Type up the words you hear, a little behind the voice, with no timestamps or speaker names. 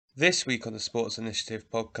This week on the Sports Initiative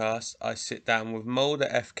podcast, I sit down with Mulder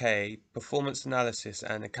FK performance analysis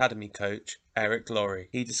and academy coach Laurie.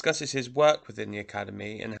 He discusses his work within the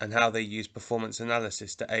academy and how they use performance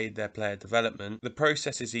analysis to aid their player development, the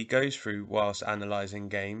processes he goes through whilst analysing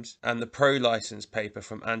games, and the pro license paper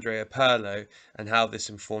from Andrea Perlo and how this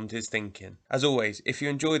informed his thinking. As always, if you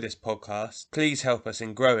enjoy this podcast, please help us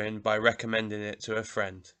in growing by recommending it to a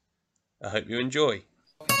friend. I hope you enjoy.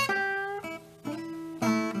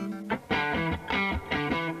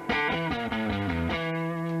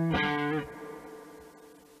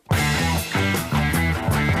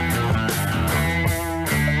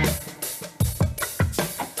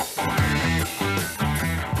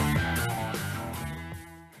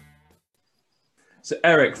 So,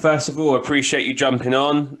 Eric, first of all, appreciate you jumping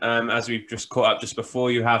on. As we've just caught up just before,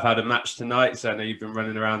 you have had a match tonight, so I know you've been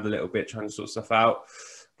running around a little bit trying to sort stuff out.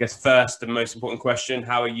 I guess first, the most important question,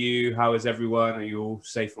 how are you? How is everyone? Are you all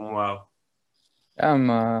safe and well?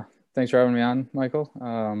 Thanks for having me on, Michael.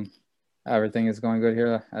 Everything is going good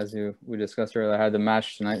here. As we discussed earlier, I had the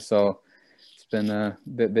match tonight, so it's been a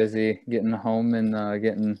bit busy getting home and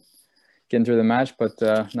getting through the match, but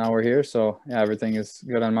now we're here, so yeah, everything is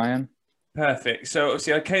good on my end. Perfect. So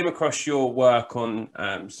obviously I came across your work on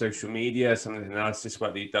social media, some of the analysis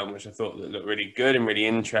work that you've done, which I thought looked really good and really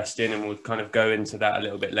interesting, and we'll kind of go into that a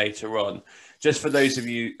little bit later on. Just for those of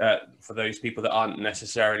you, for those people that aren't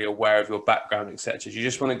necessarily aware of your background, etc., do you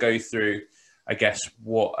just want to go through, I guess,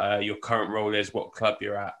 what your current role is, what club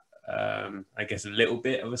you're at, I guess a little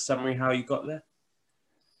bit of a summary how you got there?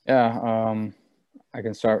 Yeah, I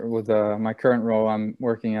can start with my current role. I'm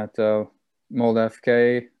working at Mold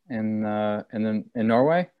FK in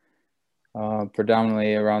Norway,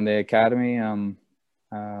 predominantly around the academy. I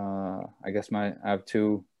guess I have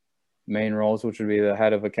two main roles, which would be the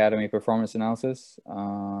head of academy performance analysis.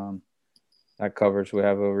 That covers, we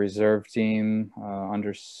have a reserve team,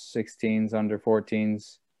 under 16s, under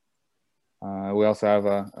 14s. We also have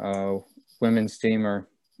a women's team or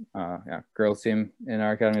girls team in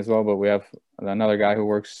our academy as well, but we have another guy who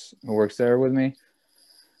works there with me.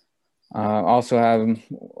 Also have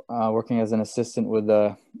working as an assistant with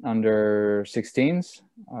the under 16s.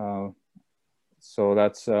 So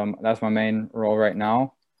that's my main role right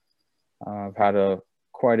now. I've had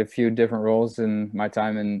quite a few different roles in my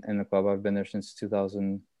time in the club. I've been there since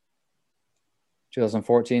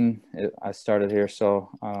 2014. I started here, so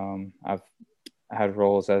I've had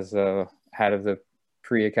roles as head of the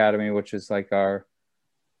pre-academy, which is like our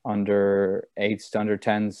under 8s to under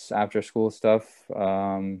 10s after school stuff.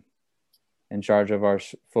 In charge of our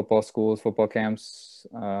football schools, football camps.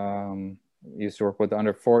 Used to work with the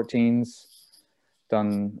under 14s,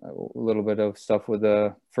 done a little bit of stuff with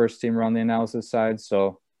the first team around the analysis side.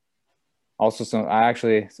 So also I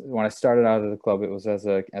actually, when I started out of the club, it was as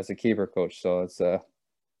a keeper coach. So it's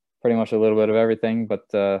pretty much a little bit of everything.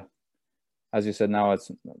 But as you said, now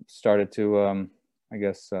it's started to, I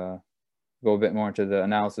guess, go a bit more into the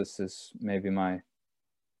analysis is maybe my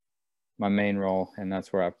main role. And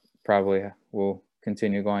that's where I probably will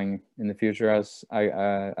continue going in the future, as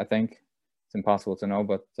I think. It's impossible to know,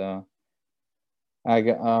 but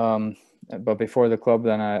but before the club,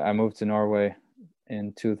 then I moved to Norway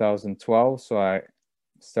in 2012. So I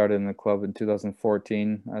started in the club in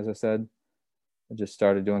 2014, as I said. I just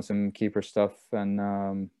started doing some keeper stuff, and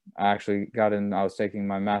I actually got in. I was taking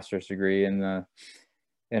my master's degree in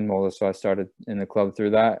Molde, so I started in the club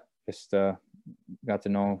through that. Just got to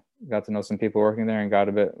know some people working there and got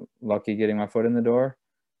a bit lucky getting my foot in the door.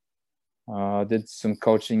 Did some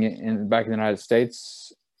coaching back in the United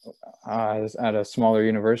States at a smaller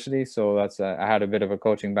university, so I had a bit of a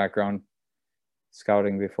coaching background,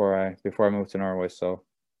 scouting before I moved to Norway. So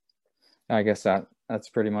I guess that's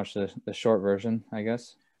pretty much the short version, I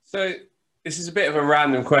guess. So this is a bit of a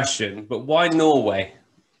random question, but why Norway?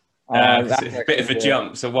 It's a bit of a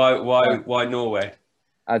jump. So why Norway?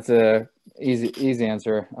 That's a easy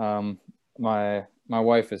answer. My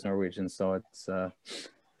wife is Norwegian, so it's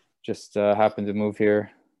just happened to move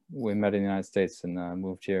here. We met in the United States and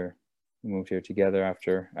moved here. We moved here together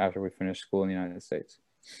after we finished school in the United States.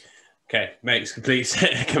 Okay, makes complete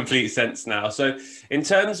sense now. So, in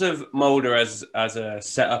terms of Mulder as a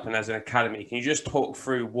setup and as an academy, can you just talk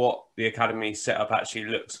through what the academy setup actually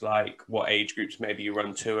looks like? What age groups maybe you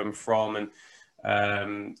run to and from, and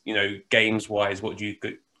games wise, what do you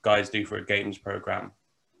guys do for a games program?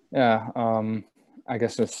 Yeah, I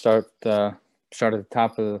guess to start at the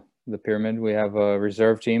top of the pyramid, we have a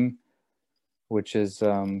reserve team, which is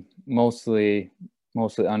mostly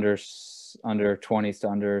under 20s to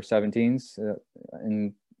under 17s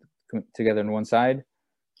together on one side.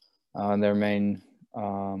 Their main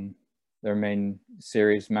their main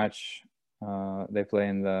series match. They play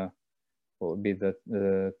in what would be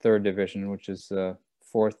the third division, which is the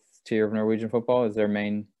fourth tier of Norwegian football, is their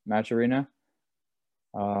main match arena.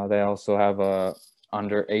 They also have a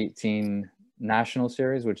under 18 national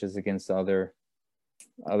series, which is against the other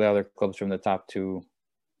clubs from the top two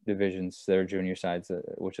divisions, their junior sides,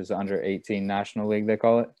 which is under 18 national league, they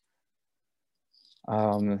call it.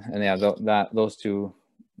 And yeah, those two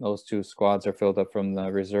squads are filled up from the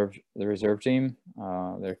reserve team.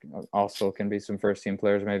 There also can be some first team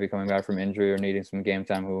players maybe coming back from injury or needing some game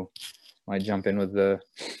time who might jump in with the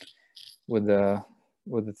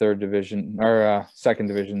third division or second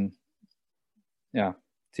division,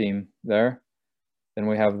 team there. Then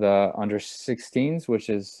we have the under 16s, which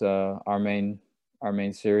is our main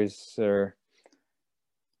series or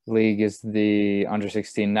league, is the under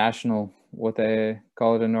 16 national, what they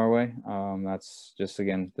call it in Norway. That's just,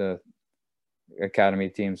 again, the academy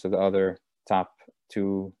teams of the other top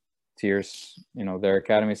two tiers, their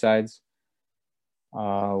academy sides.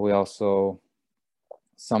 We also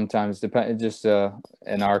sometimes just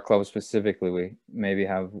in our club specifically, we maybe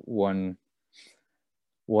have one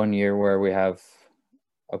year where we have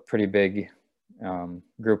a pretty big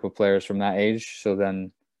group of players from that age. So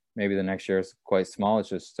then maybe the next year is quite small. It's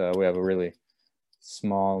just we have a really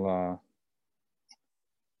small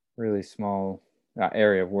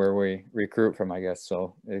area where we recruit from, I guess.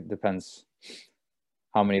 So it depends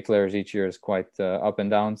how many players each year is quite up and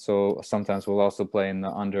down. So sometimes we'll also play in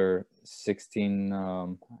the under 16,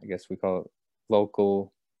 I guess we call it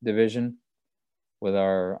local division, with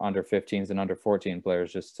our under 15s and under 14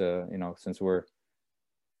 players, just to, since we're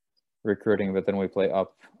recruiting, but then we play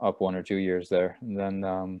up 1 or 2 years there. And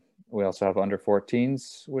then we also have under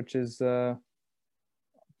 14s, which is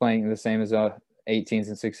playing the same as 18s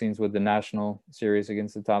and 16s with the national series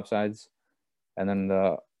against the top sides. And then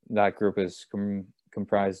that group is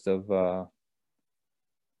comprised of the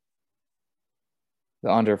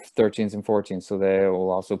under 13s and 14s, so they will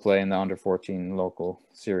also play in the under 14 local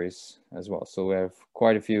series as well. So we have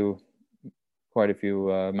quite a few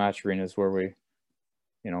match arenas where we,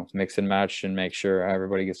 mix and match and make sure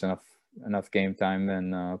everybody gets enough game time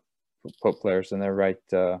and put players in their right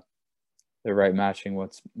matching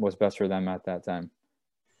what's best for them at that time.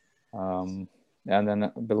 And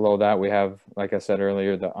then below that we have, like I said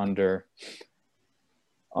earlier, the under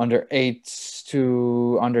 8s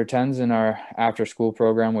to under 10s in our after school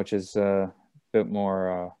program, which is a bit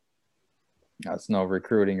more it's no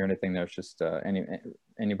recruiting or anything. There's just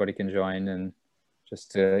anybody can join, and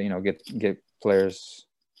just to get players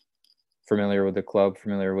familiar with the club,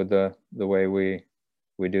 familiar with the way we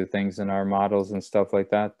do things in our models and stuff like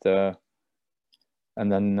that. And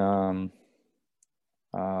then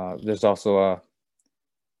there's also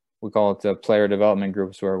we call it the player development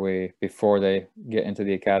groups, where we, before they get into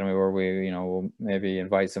the academy, where we, we'll maybe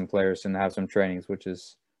invite some players and have some trainings, which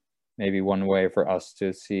is maybe one way for us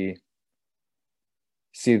to see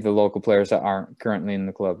the local players that aren't currently in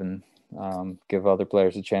the club, and give other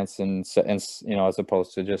players a chance, and as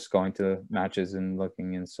opposed to just going to matches and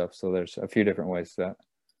looking and stuff. So there's a few different ways that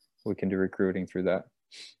we can do recruiting through that.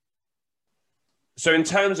 So in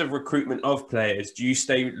terms of recruitment of players, do you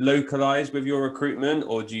stay localized with your recruitment,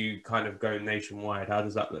 or do you kind of go nationwide? How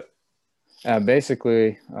does that look?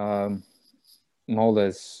 Basically, Molde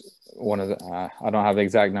is one of the, I don't have the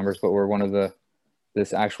exact numbers, but we're one of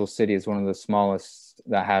this actual city is one of the smallest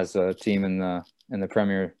that has a team in the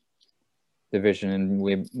Premier Division. And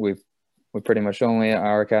we pretty much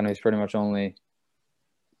our academy is pretty much only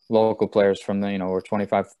local players from we're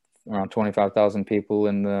around 25,000 people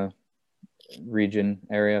in the region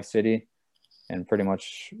area city, and pretty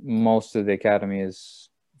much most of the academy is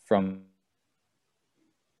from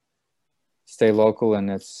stay local.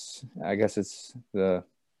 And I guess the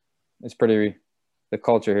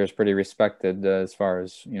culture here is pretty respected as far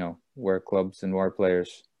as where clubs and where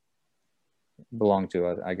players belong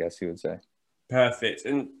to, I guess you would say. Perfect.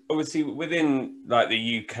 And obviously within like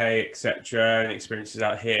the UK, etc., and experiences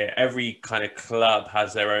out here, every kind of club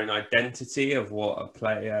has their own identity of what a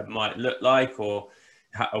player might look like, or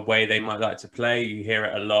a way they might like to play. You hear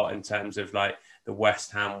it a lot in terms of like the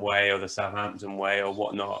West Ham way or the Southampton way or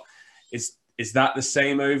whatnot. Is that the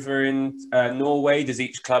same over in Norway? Does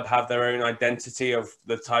each club have their own identity of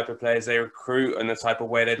the type of players they recruit and the type of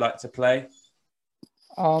way they'd like to play?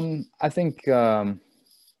 I think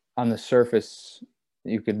on the surface,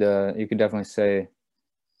 you could definitely say,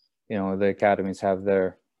 the academies have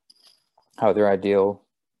their ideal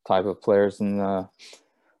type of players and the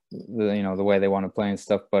way they want to play and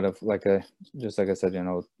stuff. But just like I said,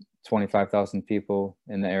 25,000 people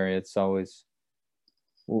in the area, it's always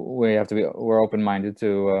we're open-minded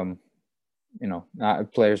to,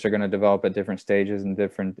 not, players are going to develop at different stages and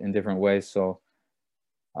different ways. So,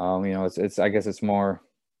 it's I guess it's more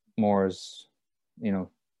as, you know,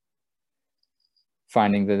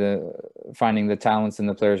 finding the talents in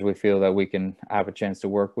the players we feel that we can have a chance to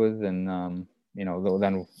work with, and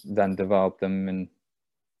then develop them and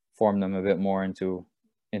form them a bit more into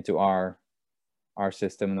our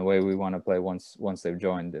system and the way we want to play once they've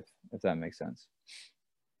joined, if that makes sense.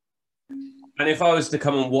 And if I was to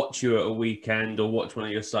come and watch you at a weekend or watch one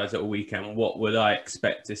of your sides at a weekend, what would I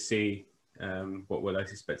expect to see? What would I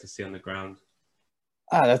expect to see on the ground?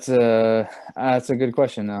 That's a good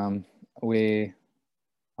question. We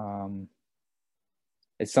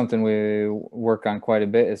It's something we work on quite a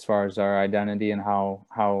bit as far as our identity and how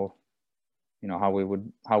we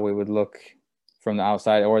would look from the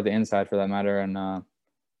outside or the inside for that matter. And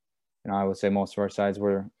I would say most of our sides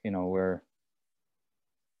we're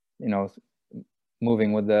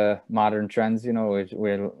moving with the modern trends.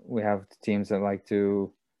 We have teams that like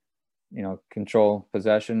to control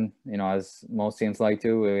possession, as most teams like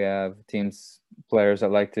to. We have players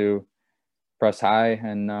that like to press high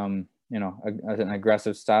and an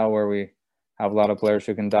aggressive style where we have a lot of players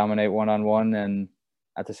who can dominate one-on-one and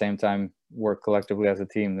at the same time work collectively as a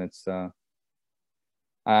team. That's we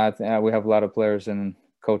have a lot of players and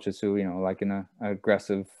coaches who like an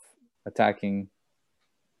aggressive attacking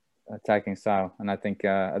style, and I think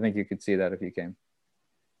you could see that if you came.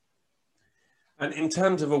 And in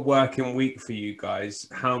terms of a working week for you guys,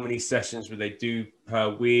 how many sessions would they do per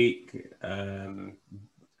week?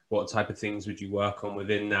 What type of things would you work on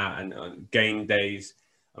within that? And game days,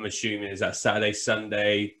 I'm assuming, is that Saturday,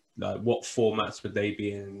 Sunday? Like, what formats would they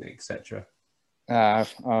be in, etc.?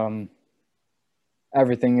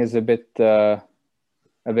 Everything is a bit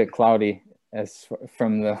cloudy as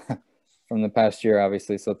from the past year,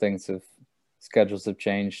 obviously. So schedules have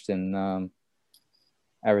changed, and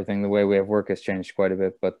everything, the way we have work has changed quite a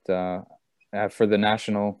bit. But for the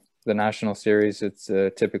national series, it's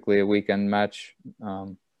typically a weekend match,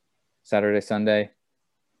 Saturday, Sunday.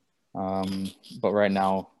 But right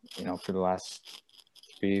now, for the last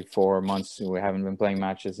 3-4 months, we haven't been playing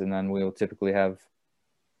matches, and then we'll typically have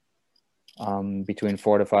between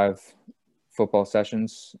 4 to 5 football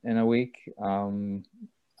sessions in a week,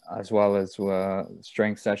 as well as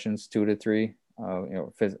strength sessions, 2 to 3.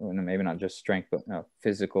 Maybe not just strength, but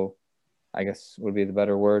physical, I guess would be the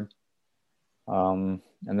better word. And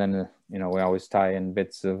then we always tie in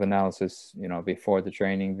bits of analysis, before the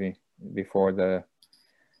training,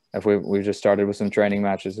 if we just started with some training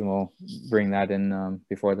matches, and we'll bring that in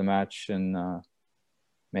before the match, and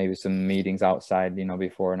maybe some meetings outside,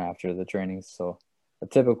 before and after the trainings. So a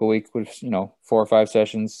typical week with 4 or 5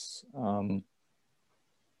 sessions, and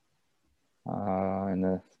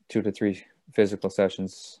the 2 to 3 physical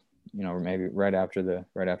sessions, maybe right after the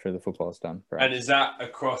football is done. Perhaps. And is that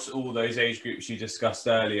across all those age groups you discussed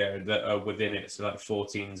earlier that are within it, so like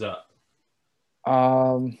 14s up?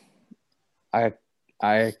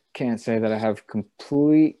 I can't say that I have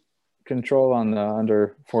complete control on the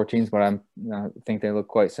under 14s, but I think they look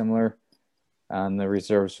quite similar. And the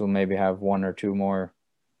reserves will maybe have 1 or 2 more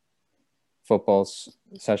football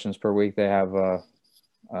sessions per week. They have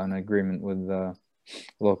an agreement with the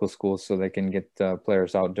local schools, so they can get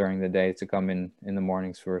players out during the day to come in the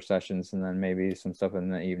mornings for sessions, and then maybe some stuff in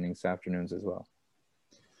the evenings, afternoons as well.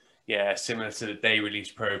 Yeah, similar to the day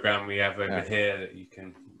release program we have over here, that you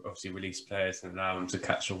can obviously release players and allow them to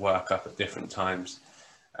catch the work up at different times.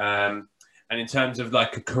 And in terms of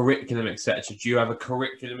like a curriculum, etc., do you have a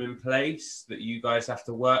curriculum in place that you guys have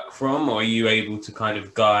to work from, or are you able to kind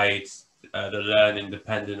of guide the learning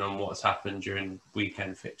depending on what's happened during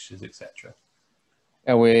weekend fixtures, etc.?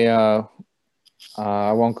 Yeah,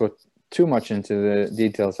 I won't go too much into the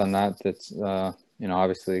details on that. It's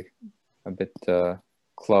obviously a bit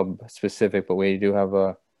club specific, but we do have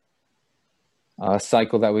a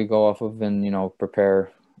cycle that we go off of, and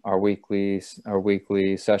prepare our weekly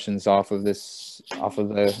sessions off of the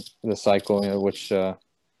cycle, which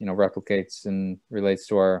replicates and relates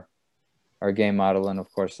to our game model, and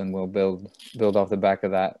of course then we'll build off the back of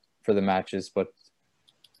that for the matches. But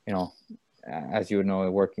as you would know,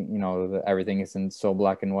 working, everything isn't so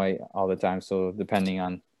black and white all the time. So depending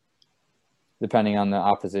on the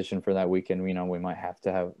opposition for that weekend, we might have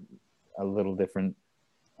to have a little different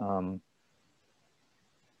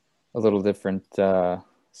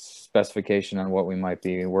specification on what we might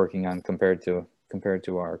be working on compared to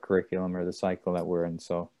our curriculum or the cycle that we're in.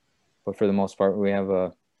 So, but for the most part, we have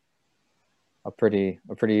a pretty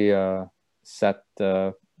set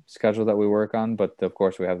schedule that we work on, but of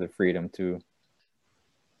course we have the freedom to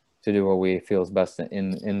do what we feel is best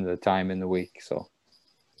in the time in the week. So.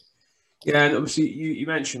 Yeah, and obviously you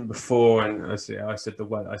mentioned before, and I said the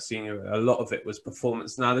word I seen a lot of it was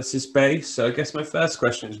performance analysis based. So I guess my first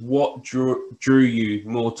question is, what drew you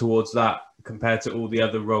more towards that compared to all the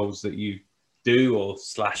other roles that you do or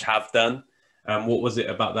slash have done? What was it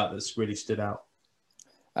about that that's really stood out?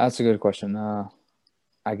 That's a good question.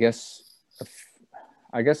 I guess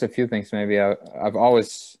a few things maybe. I've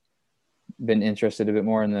always been interested a bit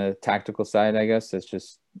more in the tactical side. I guess it's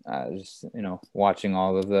just watching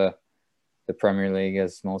all of the Premier League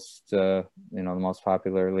as most the most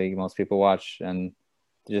popular league most people watch, and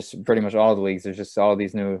just pretty much all the leagues. There's just all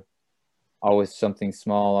these new, always something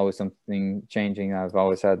small, always something changing. I've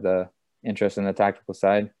always had the interest in the tactical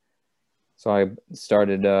side, so I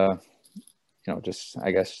started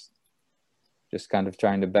just kind of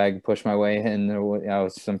trying to push my way in. I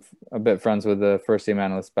was a bit friends with the first team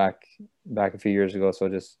analysts back a few years ago, so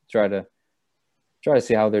just try to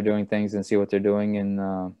see how they're doing things and see what they're doing,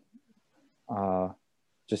 and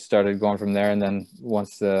just started going from there. And then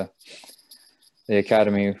once the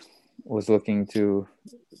academy was looking to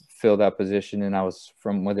fill that position, and I was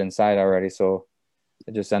from within side already, so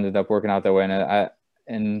it just ended up working out that way. And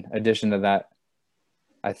in addition to that,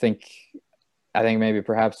 I think maybe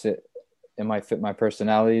perhaps it might fit my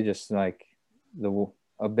personality, just like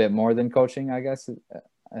a bit more than coaching. I guess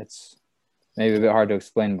it's maybe a bit hard to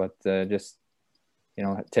explain, but just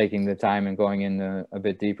taking the time and going in a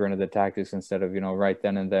bit deeper into the tactics instead of right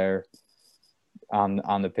then and there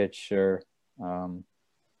on the pitch, or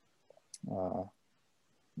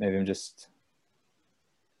maybe I'm just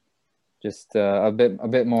a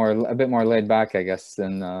bit more laid back, I guess,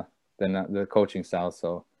 than the coaching style.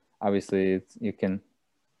 So obviously you can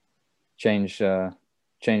change the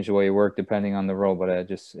way you work depending on the role, but it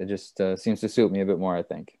just seems to suit me a bit more, I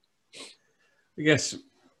think. I guess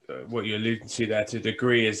what you're alluding to there to a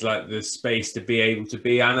degree is like the space to be able to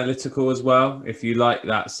be analytical as well. If you like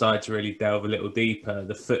that side to really delve a little deeper,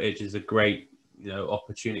 the footage is a great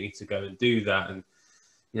opportunity to go and do that. And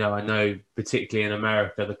I know particularly in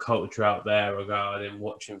America, the culture out there regarding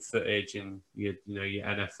watching footage and your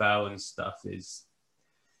NFL and stuff is,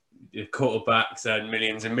 your quarterbacks earn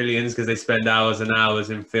millions and millions because they spend hours and hours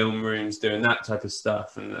in film rooms doing that type of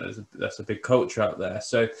stuff, and that's a big culture out there.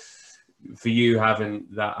 So for you having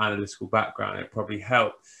that analytical background, it probably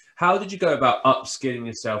helped. How did you go about upskilling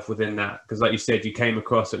yourself within that? Because like you said, you came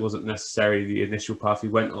across, it wasn't necessarily the initial path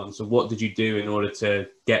you went on. So what did you do in order to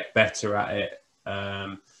get better at it?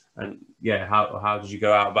 And yeah, how did you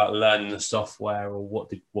go out about learning the software, or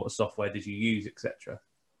what software did you use, etc.?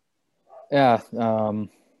 Yeah,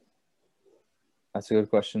 that's a good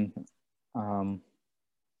question.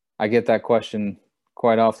 I get that question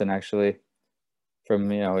quite often, actually,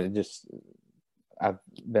 from I've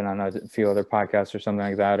been on a few other podcasts or something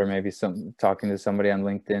like that, or maybe talking to somebody on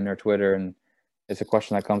LinkedIn or Twitter, and it's a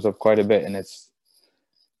question that comes up quite a bit. And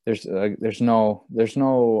there's no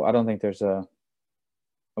I don't think there's a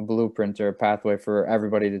blueprint or a pathway for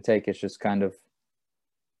everybody to take. It's just kind of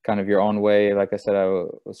your own way. Like I said, I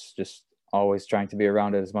was just always trying to be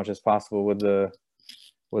around it as much as possible with the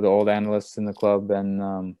old analysts in the club,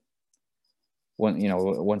 and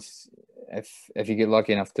once if you get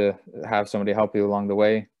lucky enough to have somebody help you along the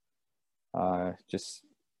way, just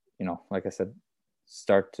like I said,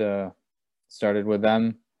 started with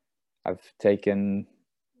them. I've taken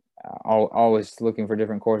always looking for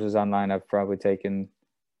different courses online. I've probably taken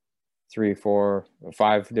 3, 4,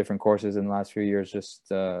 5 different courses in the last few years, just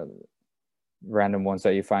random ones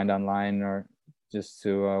that you find online, or just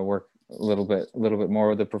to work a little bit more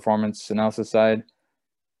with the performance analysis side.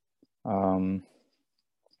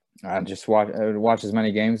 I just watch as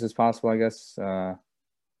many games as possible, I guess.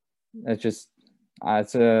 It's just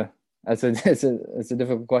it's a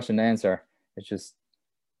difficult question to answer. It's just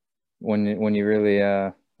when you really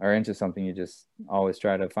are into something, you just always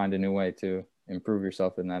try to find a new way to improve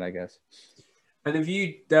yourself in that, I guess. And have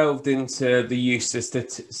you delved into the use of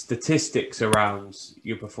statistics around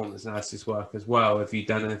your performance analysis work as well? Have you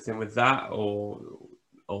done anything with that, or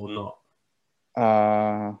not?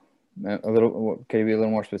 A little. Can you be a little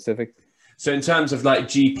more specific? So in terms of like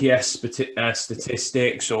GPS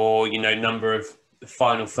statistics, or number of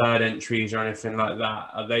final third entries or anything like that,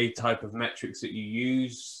 are they type of metrics that you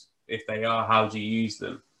use? If they are, how do you use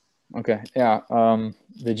them? Okay, yeah.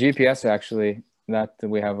 The GPS, actually, that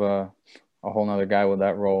we have a whole nother guy with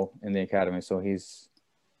that role in the academy. So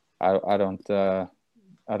I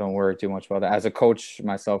don't worry too much about that. As a coach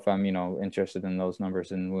myself, I'm interested in those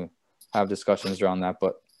numbers, and we have discussions around that.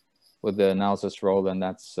 But with the analysis role, then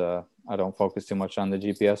that's I don't focus too much on the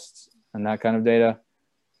GPS and that kind of data.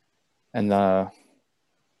 And the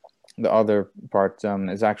other part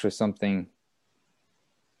is actually something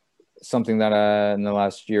that in the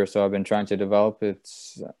last year or so I've been trying to develop.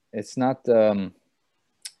 It's not the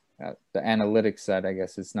analytics side, I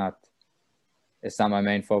guess. It's not my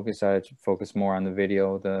main focus. I focus more on the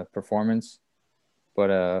video, the performance. But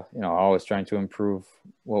always trying to improve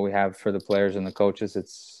what we have for the players and the coaches.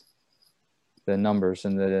 It's the numbers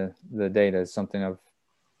and the data is something I've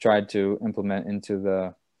tried to implement into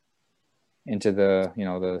the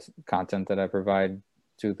the content that I provide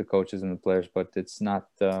to the coaches and the players. But it's not.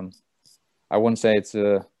 I wouldn't say it's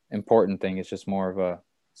a important thing. It's just more of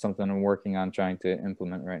something I'm working on trying to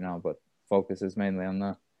implement right now. But focus is mainly on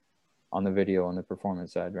the video and the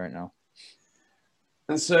performance side right now.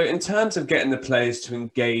 And so, in terms of getting the players to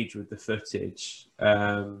engage with the footage,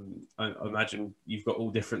 I imagine you've got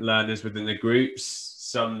all different learners within the groups.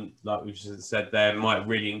 Some, like we've just said there, might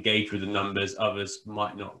really engage with the numbers. Others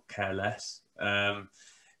might not care less. And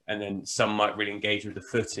then some might really engage with the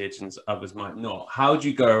footage and others might not. How do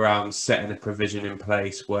you go around setting a provision in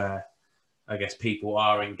place where, I guess, people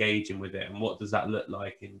are engaging with it? And what does that look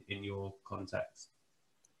like in your context?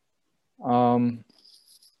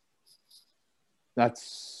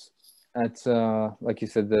 That's like you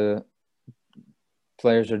said, the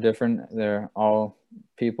players are different. They're all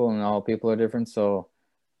people, and all people are different. So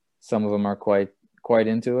some of them are quite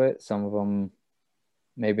into it. Some of them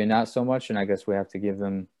maybe not so much. And I guess we have to give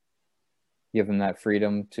them that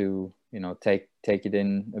freedom to take it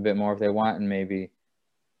in a bit more if they want, and maybe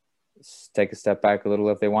take a step back a little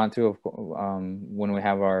if they want to. When we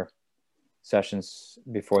have our sessions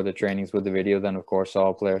before the trainings with the video, then of course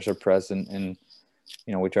all players are present, and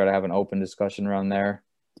we try to have an open discussion around there.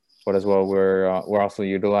 But as well, we're also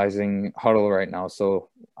utilizing Huddle right now, so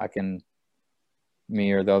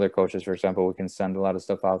me or the other coaches, for example, we can send a lot of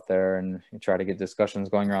stuff out there and try to get discussions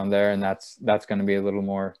going around there, and that's going to be a little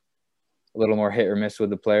more hit or miss with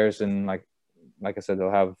the players. And like I said,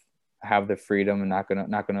 they'll have the freedom, and not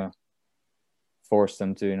gonna force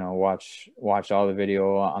them to watch all the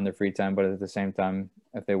video on their free time. But at the same time,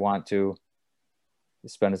 if they want to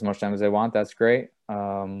spend as much time as they want, that's great.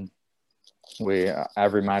 We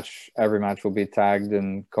every match will be tagged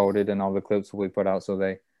and coded, and all the clips will be put out, so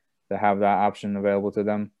they have that option available to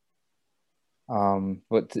them.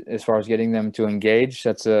 But as far as getting them to engage,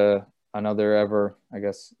 that's another ever, I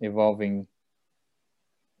guess, evolving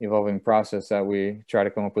process that we try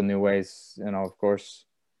to come up with new ways. Of course,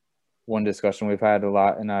 one discussion we've had a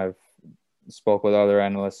lot, and I've spoke with other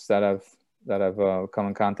analysts that I've come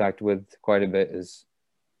in contact with quite a bit, is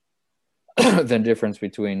the difference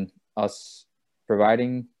between us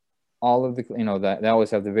providing all of the, that they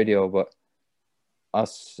always have the video, but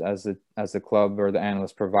us as the club or the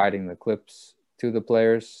analyst providing the clips to the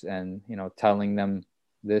players, and telling them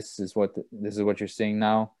this is what you're seeing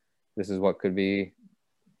now, this is what could be,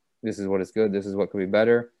 this is what is good, this is what could be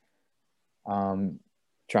better.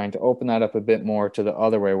 Trying to open that up a bit more to the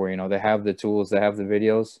other way, where they have the tools, they have the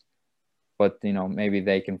videos, but maybe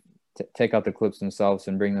they can take out the clips themselves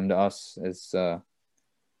and bring them to us. It's a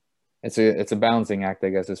balancing act, I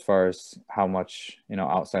guess, as far as how much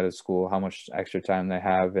outside of school, how much extra time they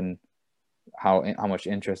have, and how much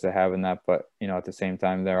interest they have in that. But at the same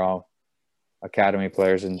time, they're all academy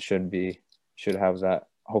players and should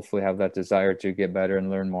hopefully have that desire to get better and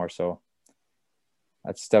learn more. So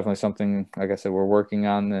that's definitely something, like I said, we're working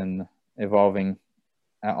on and evolving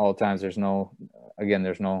at all times. There's no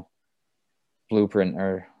blueprint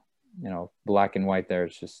or black and white there.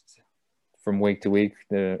 It's just from week to week,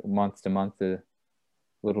 the month to month, a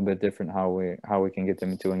little bit different how we can get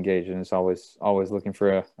them to engage. And it's always looking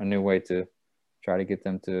for a new way to try to get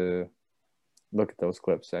them to look at those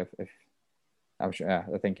clips. I'm sure,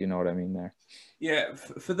 I think you know what I mean there. Yeah,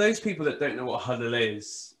 for those people that don't know what Huddle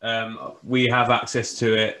is, we have access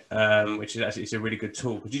to it, which is actually, it's a really good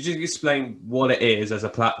tool. Could you just explain what it is as a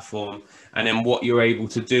platform, and then what you're able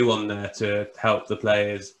to do on there to help the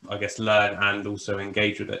players, I guess, learn and also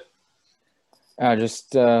engage with it? I guess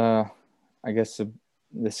the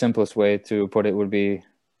simplest way to put it would be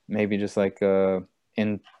maybe just like a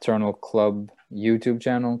internal club YouTube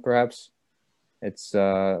channel, perhaps. It's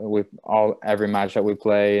every match that we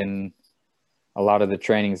play, and a lot of the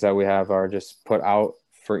trainings that we have are just put out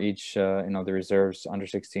for each, the reserves, under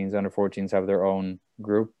 16s, under 14s have their own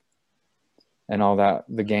group, and all that.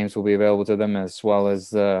 The games will be available to them, as well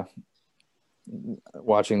as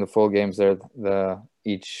watching the full games there.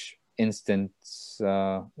 Each instance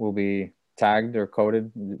will be tagged or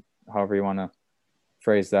coded, however you want to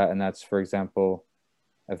phrase that. And that's, for example,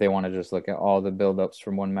 if they want to just look at all the buildups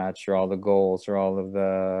from one match or all the goals or all of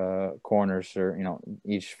the corners, or, you know,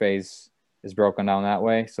 each phase is broken down that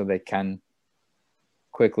way, so they can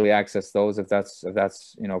quickly access those if that's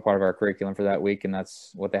you know, part of our curriculum for that week and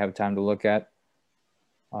that's what they have time to look at.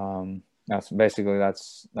 That's basically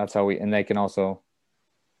that's how we, and they can also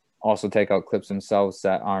take out clips themselves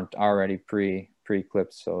that aren't already pre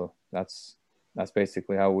clipped. So that's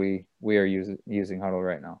basically how we are using Huddle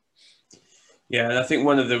right now. Yeah, and I think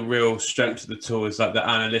one of the real strengths of the tool is like the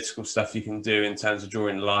analytical stuff you can do in terms of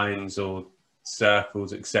drawing lines or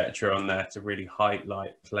circles, etc., on there to really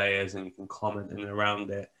highlight players, and you can comment in around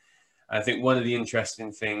it. I think one of the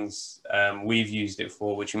interesting things we've used it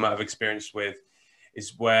for, which you might have experienced with,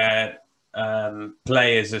 is where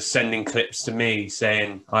players are sending clips to me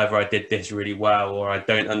saying either I did this really well or I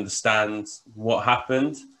don't understand what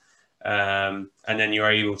happened. And then you're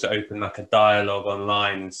able to open like a dialogue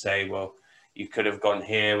online and say, well, you could have gone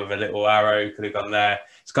here with a little arrow, you could have gone there.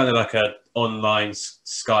 It's kind of like a online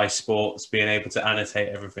Sky Sports being able to annotate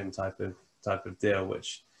everything type of deal,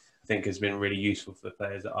 which I think has been really useful for the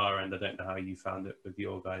players at our end. I don't know how you found it with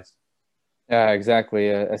your guys. Yeah, exactly.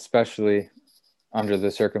 Especially under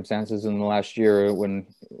the circumstances in the last year when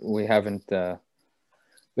we haven't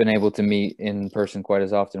been able to meet in person quite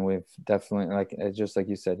as often. We've definitely, like, just like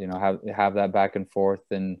you said, you know, have that back and forth,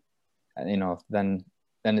 and you know, then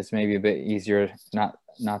it's maybe a bit easier, not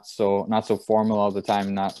so formal all the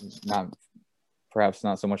time, perhaps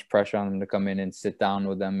not so much pressure on them to come in and sit down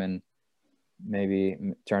with them and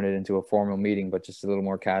maybe turn it into a formal meeting, but just a little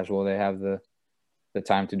more casual. They have the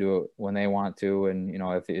time to do it when they want to, and you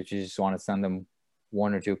know, if you just want to send them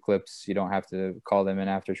one or two clips, you don't have to call them in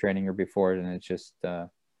after training or before it, and it's just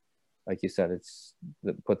like you said, it's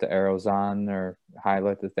put the arrows on or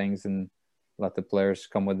highlight the things and let the players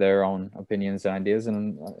come with their own opinions and ideas.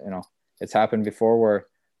 And you know, it's happened before where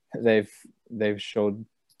they've showed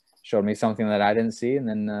me something that I didn't see, and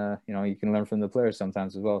then you know, you can learn from the players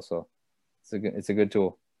sometimes as well. So it's a good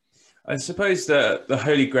tool. I suppose the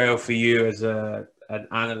holy grail for you as an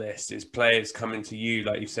analyst is players coming to you,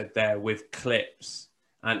 like you said there, with clips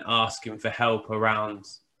and asking for help around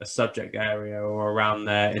a subject area or around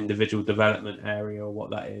their individual development area, or what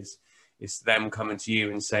that is. It's them coming to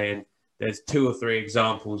you and saying, there's 2 or 3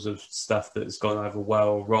 examples of stuff that's gone either well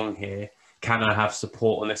or wrong here. Can I have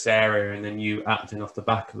support on this area? And then you acting off the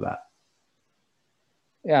back of that.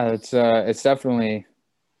 Yeah, it's definitely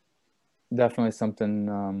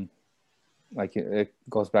something, like it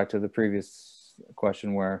goes back to the previous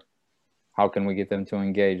question, where how can we get them to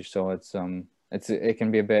engage? So it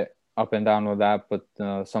can be a bit up and down with that, but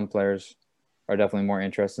some players are definitely more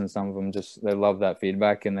interested, in some of them just, they love that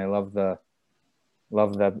feedback and they love the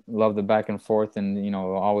back and forth, and you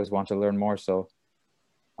know, always want to learn more. So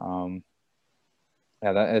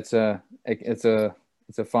yeah, it's a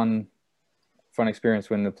fun experience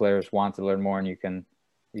when the players want to learn more, and you can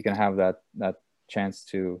have that chance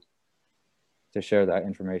to share that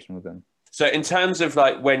information with them. So in terms of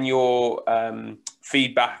like when you're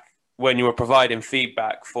when you were providing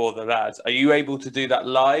feedback for the lads, are you able to do that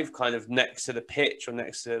live, kind of next to the pitch or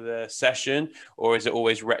next to the session, or is it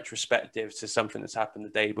always retrospective to something that's happened the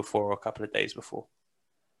day before or a couple of days before?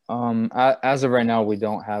 As of right now, we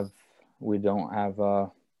don't have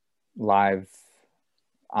live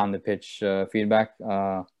on the pitch feedback.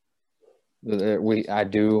 I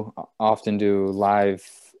do often do live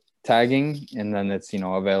tagging, and then it's, you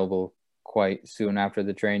know, available quite soon after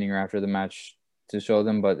the training or after the match to show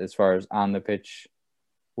them. But as far as on the pitch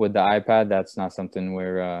with the iPad, that's not something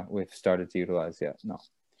we've started to utilize yet. No.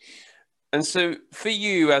 And so for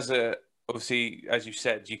you, obviously, as you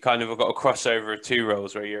said, you kind of have got a crossover of 2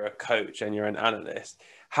 roles where you're a coach and you're an analyst.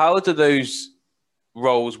 How do those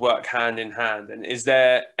roles work hand in hand? And is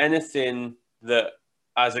there anything that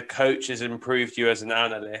as a coach has improved you as an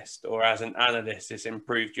analyst, or as an analyst has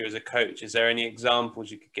improved you as a coach? Is there any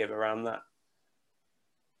examples you could give around that?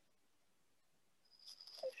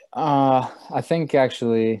 I think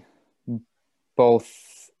actually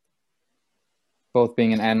both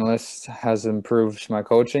being an analyst has improved my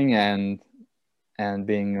coaching, and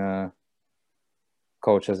being a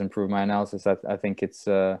coach has improved my analysis. I think it's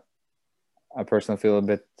I personally feel a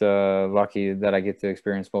bit lucky that I get to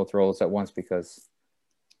experience both roles at once, because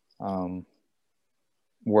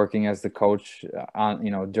working as the coach on,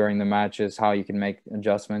 you know, during the matches, how you can make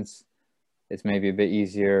adjustments, it's maybe a bit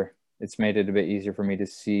easier. It's made it a bit easier for me to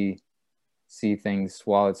see things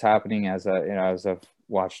while it's happening, as I've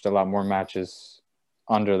watched a lot more matches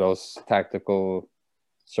under those tactical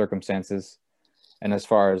circumstances. And as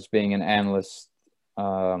far as being an analyst,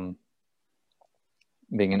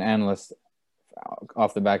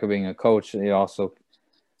 off the back of being a coach, it also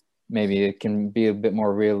maybe it can be a bit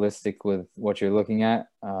more realistic with what you're looking at.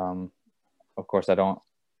 Of course, I don't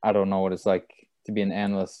know what it's like to be an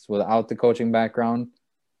analyst without the coaching background,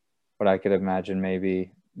 but I could imagine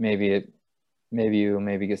maybe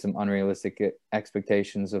you get some unrealistic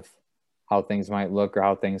expectations of how things might look or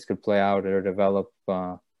how things could play out or develop,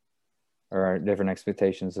 or different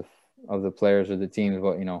expectations of the players or the teams.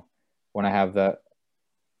 But when I have that,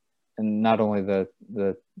 and not only the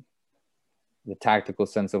tactical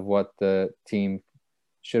sense of what the team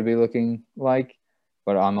should be looking like,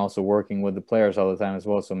 but I'm also working with the players all the time as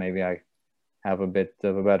well. So maybe I have a bit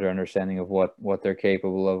of a better understanding of what they're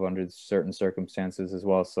capable of under certain circumstances as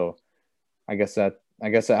well. So I guess that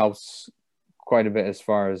helps quite a bit as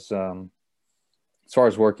far as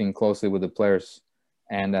working closely with the players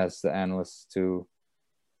and as the analysts to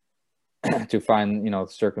find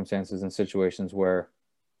circumstances and situations where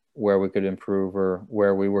we could improve or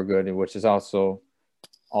where we were good, which is also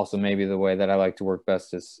maybe the way that I like to work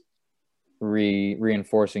best, is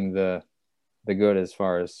reinforcing the good as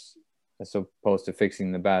opposed to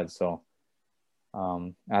fixing the bad. So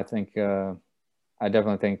I think I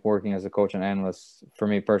definitely think working as a coach and analyst for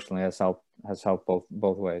me personally has helped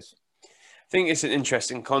both ways. I think it's an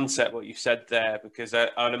interesting concept what you said there, because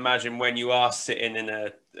I'd imagine when you are sitting in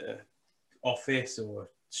a office or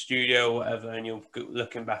studio or whatever, and you're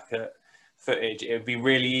looking back at footage, it would be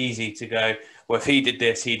really easy to go, well, if he did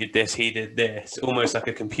this, he did this, he did this, almost like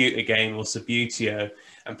a computer game or Subbuteo,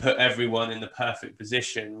 and put everyone in the perfect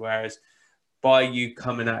position. Whereas by you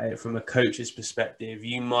coming at it from a coach's perspective,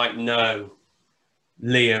 you might know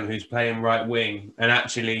Liam, who's playing right wing, and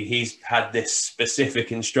actually he's had this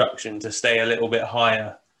specific instruction to stay a little bit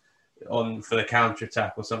higher on for the counter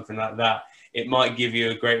attack or something like that. It might give you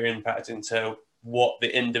a greater impact into what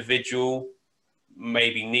the individual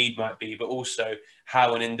maybe need might be, but also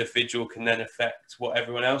how an individual can then affect what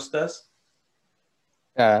everyone else does.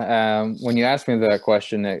 When you asked me that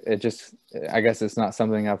question, it just, I guess it's not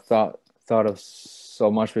something I've thought of so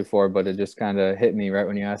much before, but it just kind of hit me right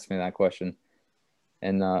when you asked me that question.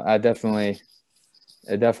 And I definitely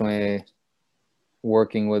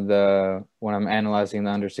working with when I'm analyzing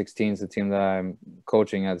the under-16s, the team that I'm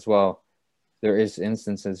coaching as well, there is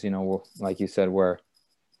instances, like you said, where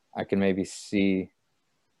I can maybe see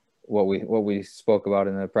what we spoke about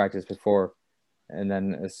in the practice before, and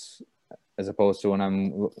then as opposed to when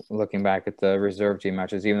I'm looking back at the reserve team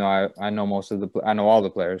matches, even though I know I know all the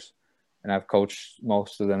players, and I've coached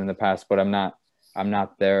most of them in the past, but I'm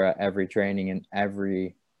not there at every training and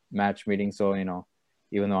every match meeting. So,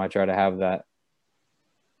 even though I try to have that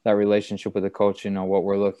relationship with the coach, what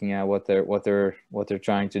we're looking at, what they're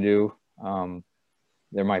trying to do,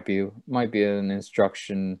 there might be an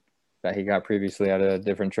instruction that he got previously at a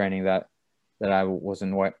different training that I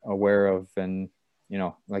wasn't aware of. And,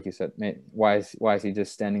 like you said, why is he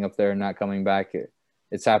just standing up there and not coming back?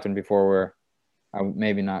 It's happened before where I'm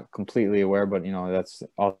maybe not completely aware, but that's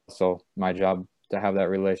also my job to have that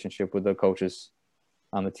relationship with the coaches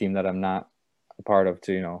on the team that I'm not a part of,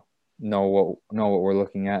 to know what we're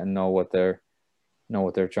looking at and know what they're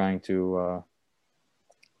trying to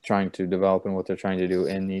develop and what they're trying to do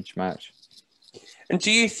in each match. And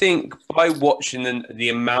do you think by watching the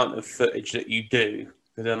amount of footage that you do,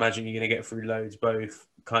 because I imagine you're going to get through loads, both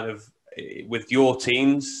kind of with your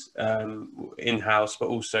teams in-house, but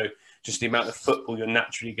also just the amount of football you're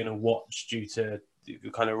naturally going to watch due to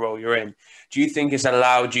the kind of role you're in, do you think it's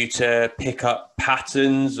allowed you to pick up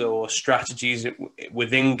patterns or strategies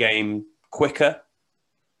within game quicker?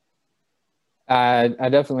 I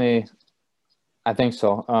definitely, I think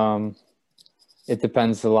so. It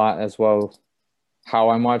depends a lot as well. How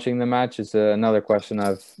I'm watching the match is another question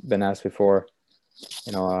I've been asked before.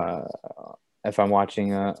 If I'm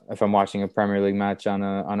watching a Premier League match on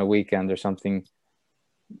a weekend or something,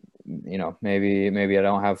 maybe I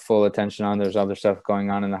don't have full attention on. There's other stuff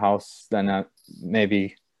going on in the house. Then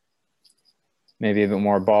maybe a bit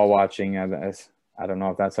more ball watching. I don't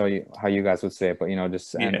know if that's how you guys would say it, but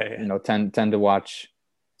tend to watch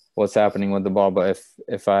what's happening with the ball. But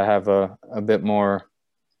if I have a bit more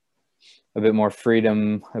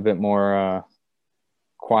freedom, a bit more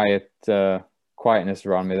quietness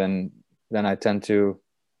around me, then I tend to,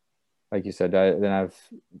 like you said,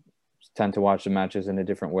 tend to watch the matches in a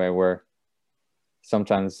different way, where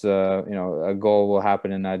sometimes a goal will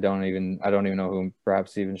happen and I don't even know who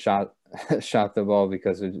perhaps even shot the ball,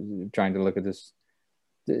 because of trying to look at this,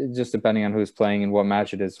 just depending on who's playing and what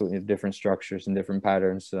match it is, with different structures and different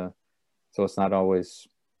patterns, so it's not always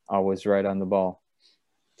right on the ball.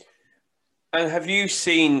 And have you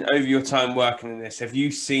seen, over your time working in this, have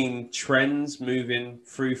you seen trends moving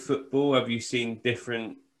through football? Have you seen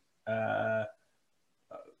different, uh,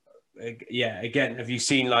 yeah, again, have you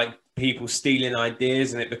seen like people stealing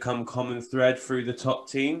ideas and it become common thread through the top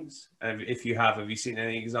teams? And if you have you seen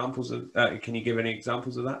any examples of, can you give any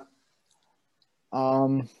examples of that?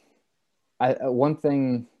 One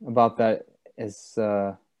thing about that is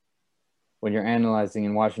when you're analyzing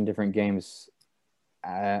and watching different games,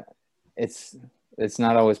 uh, it's it's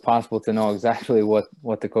not always possible to know exactly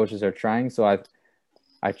what the coaches are trying. So I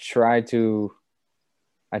try to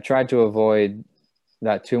avoid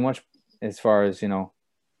that too much, as far as,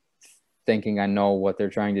 thinking I know what they're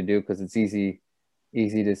trying to do, because it's easy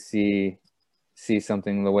to see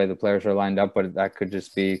something the way the players are lined up, but that could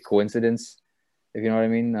just be coincidence, if you know what I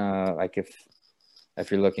mean. Like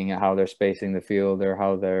if you're looking at how they're spacing the field, or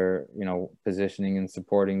how they're, positioning and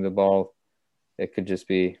supporting the ball, it could just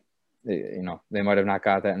be, they might have not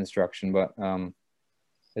got that instruction. But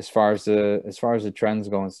as far as the trends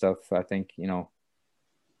go and stuff, I think,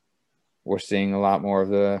 we're seeing a lot more of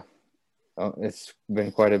the. It's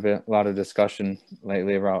been quite a lot of discussion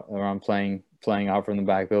lately around playing out from the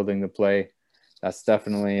back, building the play. That's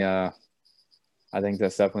definitely, I think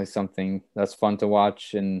that's definitely something that's fun to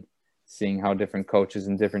watch, and seeing how different coaches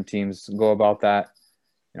and different teams go about that.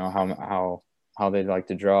 How they like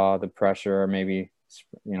to draw the pressure, or maybe,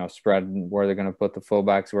 spread where they're going to put the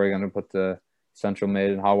fullbacks, where they're going to put the central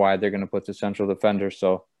mid, and how wide they're going to put the central defender.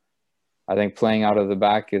 So I think playing out of the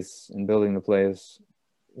back and building the play is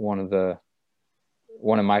one of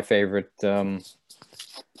my favorite things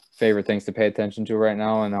to pay attention to right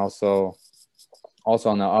now. And also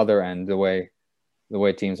on the other end, the way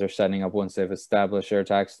teams are setting up once they've established their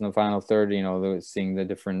attacks in the final third, seeing the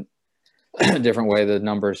different way the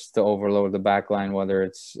numbers to overload the back line, whether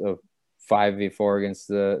it's a 5v4 against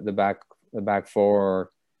the back four,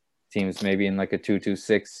 or teams maybe in like a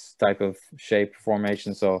 2-2-6 type of shape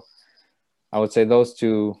formation. So I would say those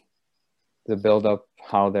two, the build up,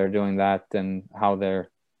 how they're doing that, and how they're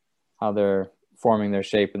forming their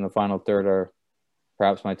shape in the final third, are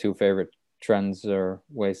perhaps my two favorite trends or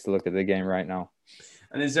ways to look at the game right now.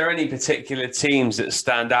 And is there any particular teams that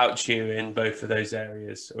stand out to you in both of those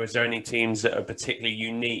areas? Or is there any teams that are particularly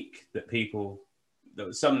unique that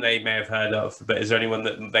some they may have heard of, but is there anyone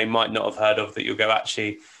that they might not have heard of that you'll go,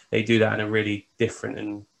 actually, they do that in a really different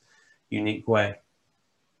and unique way?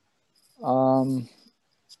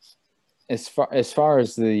 As far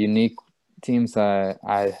as the unique teams,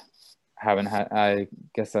 I haven't had. I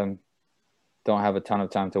guess I don't have a ton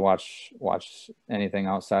of time to watch anything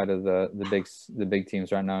outside of the big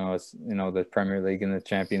teams right now. It's, the Premier League and the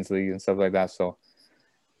Champions League and stuff like that. So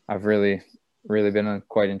I've really been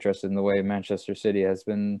quite interested in the way Manchester City has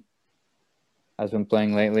been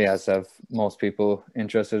playing lately, as have most people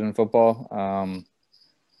interested in football.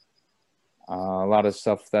 A lot of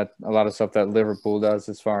stuff that Liverpool does,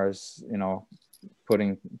 as far as,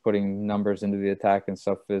 putting numbers into the attack and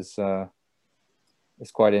stuff, is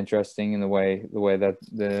quite interesting in the way that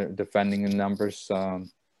they're defending in numbers. I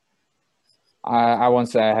won't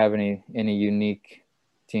say I have any unique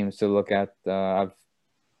teams to look at. I've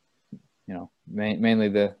mainly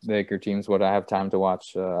the bigger teams, what I have time to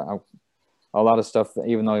watch. A lot of stuff that,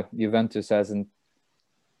 even though Juventus hasn't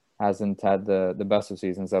had the best of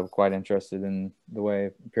seasons, I'm quite interested in the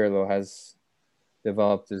way Pirlo has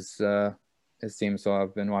developed his team. So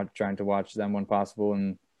I've been trying to watch them when possible,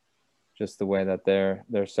 and just the way that they're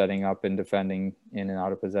setting up and defending in and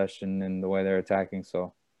out of possession, and the way they're attacking.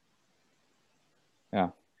 So,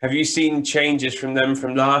 yeah. Have you seen changes from them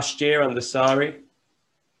from last year under Sarri?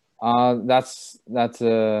 That's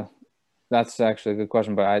actually a good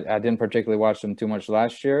question, but I didn't particularly watch them too much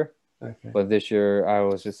last year. Okay. But this year, I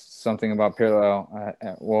was just something about Pirlo.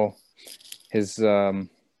 Well, his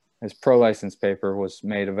pro license paper was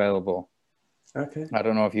made available. Okay. I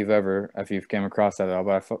don't know if you've came across that at all,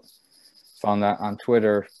 but I found that on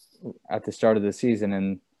Twitter at the start of the season,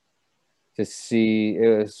 and to see,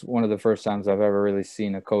 it was one of the first times I've ever really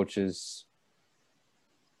seen a coach's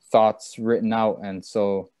thoughts written out, and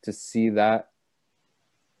so to see that,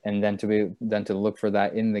 and then to look for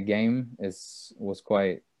that in the game was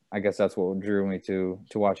quite. I guess that's what drew me to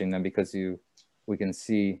watching them, because we can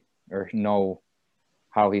see or know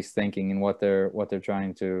how he's thinking and what they're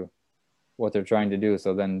trying to do.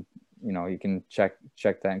 So then, you can check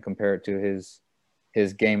that and compare it to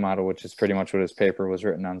his game model, which is pretty much what his paper was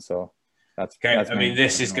written on. So that's okay. That's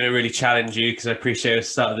this is going to really challenge you, because I appreciate the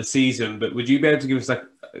start of the season, but would you be able to give us like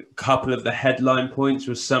a couple of the headline points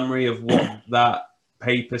or a summary of what that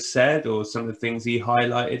paper said, or some of the things he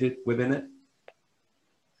highlighted within it?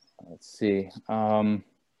 let's see. A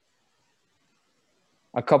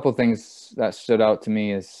couple things that stood out to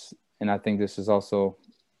me is, and I think this is also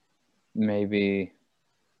maybe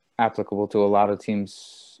applicable to a lot of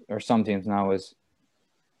teams or some teams now, is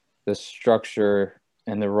the structure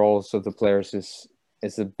and the roles of the players is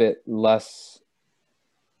a bit less,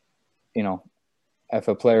 if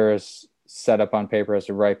a player is set up on paper as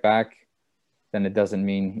a right back, then it doesn't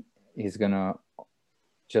mean he's going to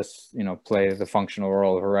just, play the functional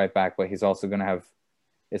role of a right back, but he's also going to have,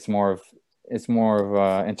 it's more of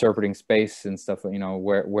interpreting space and stuff,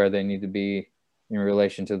 where they need to be in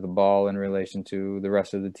relation to the ball, in relation to the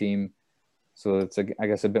rest of the team. So it's, I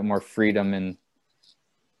guess, a bit more freedom in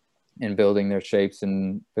building their shapes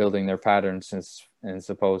and building their patterns as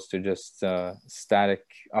opposed to just static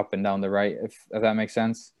up and down the right, if that makes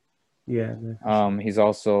sense. Yeah. No, he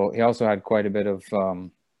also had quite a bit of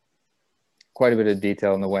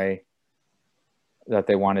detail in the way that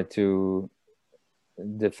they wanted to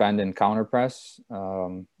defend and counter press,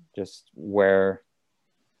 just where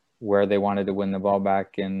they wanted to win the ball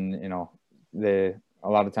back. And a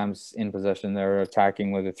lot of times in possession they're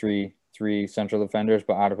attacking with a three central defenders,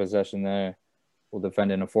 but out of possession they will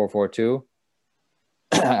defend in a 4-4-2.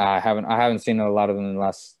 I haven't seen a lot of them in the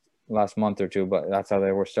last month or two, but that's how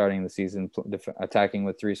they were starting the season, attacking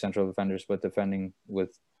with three central defenders but defending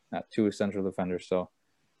with two central defenders. So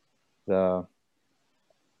the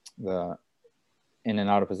in and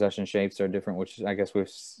out of possession shapes are different, which I guess we're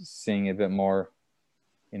seeing a bit more,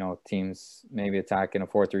 teams maybe attack in a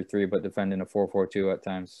 4-3-3 but defend in a 4-4-2 at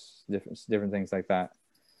times, different things like that.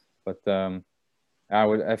 But I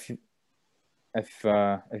would, if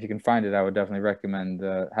you can find it, I would definitely recommend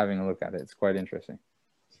having a look at it. It's quite interesting.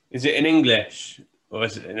 Is it in English or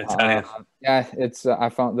is it in Italian? Yeah, it's. I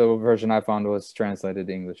found the version I found was translated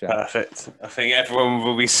to English. Yeah. Perfect. I think everyone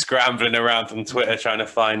will be scrambling around on Twitter trying to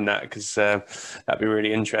find that, because that'd be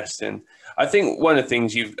really interesting. I think one of the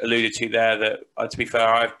things you've alluded to there that, to be fair,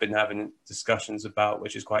 I've been having discussions about,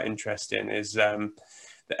 which is quite interesting, is the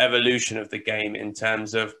evolution of the game in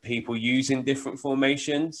terms of people using different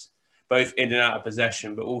formations, both in and out of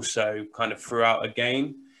possession, but also kind of throughout a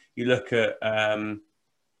game. You look at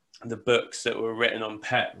the books that were written on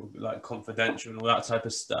Pep, like Confidential and all that type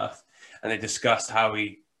of stuff, and they discussed how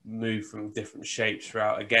he moved from different shapes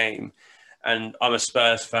throughout a game. And I'm a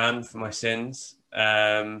Spurs fan for my sins,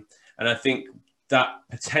 and I think that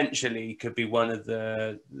potentially could be one of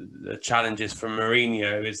the challenges for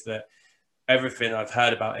Mourinho, is that everything I've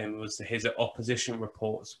heard about him was that his opposition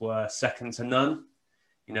reports were second to none.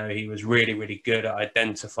 He was really, really good at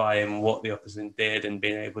identifying what the opposition did and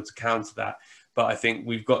being able to counter that. But I think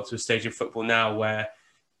we've got to a stage of football now where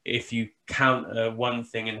if you counter one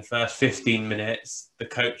thing in the first 15 minutes, the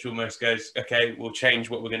coach almost goes, okay, we'll change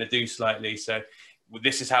what we're going to do slightly. So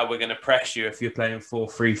this is how we're going to press you if you're playing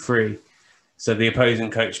 4-3-3. So the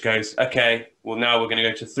opposing coach goes, okay, well, now we're going to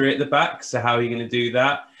go to three at the back. So how are you going to do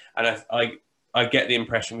that? And I get the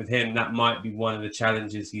impression with him that might be one of the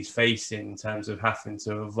challenges he's facing in terms of having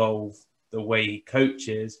to evolve the way he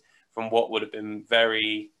coaches from what would have been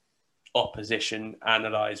very opposition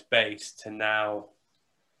analyze based to now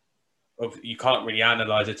you can't really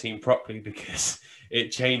analyze a team properly because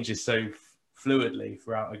it changes so fluidly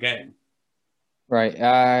throughout a game. Right.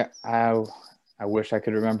 I wish I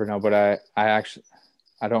could remember now, but I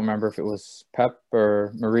don't remember if it was Pep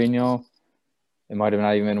or Mourinho. It might have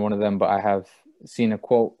not even been one of them, but I have seen a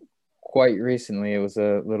quote quite recently. It was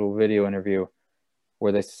a little video interview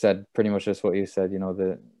where they said pretty much just what you said.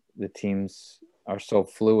 The teams are so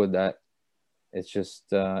fluid that it's just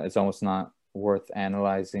it's almost not worth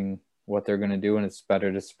analyzing what they're going to do, and it's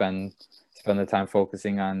better to spend the time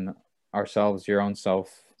focusing on ourselves, your own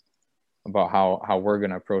self, about how we're going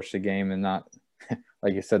to approach the game, and not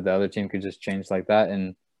like you said, the other team could just change like that,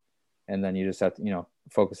 and then you just have to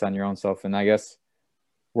focus on your own self. And I guess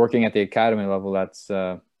working at the academy level, that's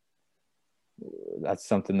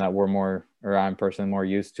something that I'm personally more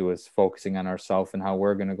used to, is focusing on ourselves and how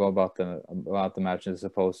we're going to go about the match, as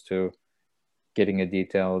opposed to getting a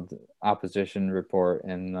detailed opposition report.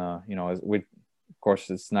 And of course,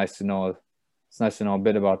 it's nice to know a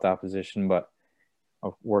bit about the opposition, but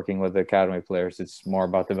working with the academy players, it's more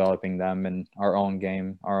about developing them and our own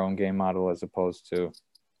game model, as opposed to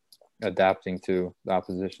adapting to the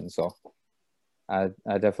opposition. So I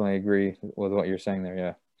definitely agree with what you're saying there.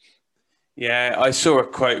 Yeah. Yeah, I saw a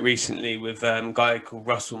quote recently with a guy called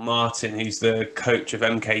Russell Martin, who's the coach of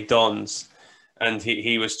MK Dons, and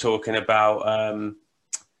he was talking about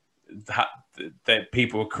that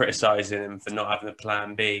people were criticising him for not having a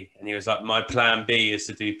plan B, and he was like, "My plan B is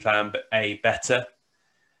to do plan A better."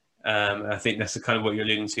 I think that's the kind of what you're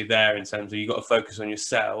alluding to there in terms of you've got to focus on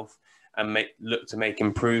yourself and look to make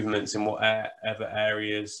improvements in whatever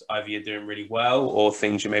areas either you're doing really well or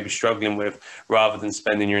things you may be struggling with, rather than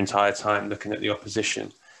spending your entire time looking at the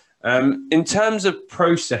opposition. In terms of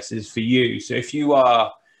processes for you, so if you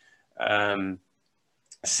are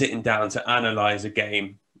sitting down to analyze a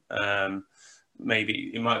game,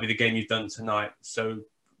 maybe it might be the game you've done tonight. So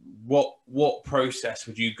what process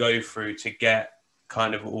would you go through to get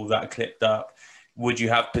kind of all that clipped up? Would you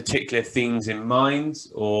have particular things in mind,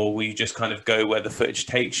 or will you just kind of go where the footage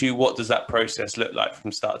takes you? What does that process look like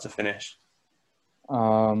from start to finish?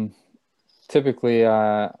 Typically,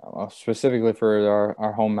 specifically for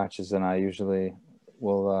our home matches, and I usually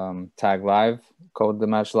will tag live, code the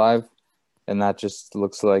match live, and that just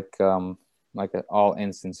looks like all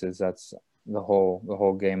instances. That's the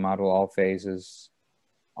whole game model, all phases,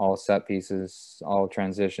 all set pieces, all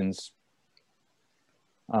transitions.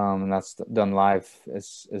 And that's done live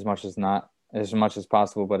as much as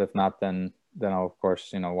possible. But if not, then I'll of course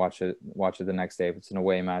watch it the next day if it's an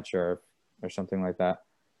away match or something like that.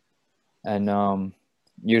 And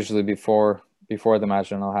usually before the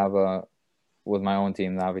match, and I'll have with my own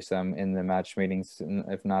team. Obviously, I'm in the match meetings, and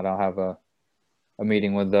if not, I'll have a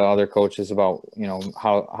meeting with the other coaches about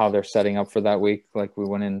how they're setting up for that week, like we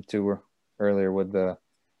went into earlier with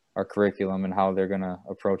our curriculum and how they're going to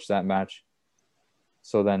approach that match.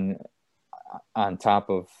 So then on top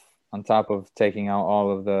of taking out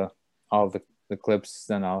all of the clips,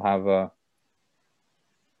 then I'll have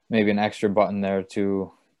maybe an extra button there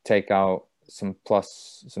to take out some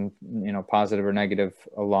positive or negative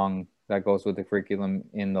along that goes with the curriculum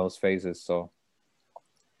in those phases. So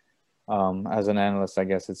as an analyst, I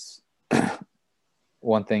guess it's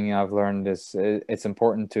one thing I've learned is it's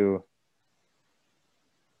important to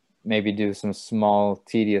maybe do some small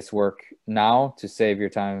tedious work now to save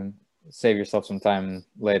yourself some time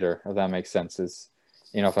later, if that makes sense. Is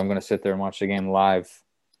if I'm going to sit there and watch the game live,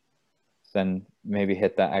 then maybe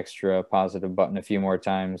hit that extra positive button a few more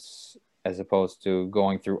times, as opposed to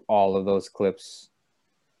going through all of those clips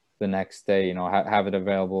the next day. Have it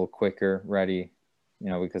available quicker, ready,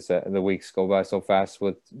 because the weeks go by so fast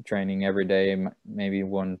with training every day, maybe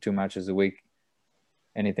 1-2 matches a week.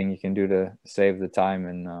 Anything you can do to save the time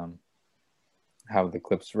and have the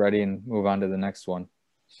clips ready and move on to the next one.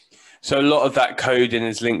 So a lot of that coding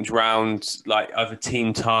is linked around like other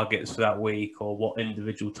team targets for that week, or what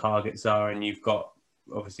individual targets are, and you've got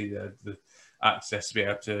obviously the access to be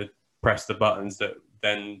able to press the buttons that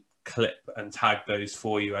then clip and tag those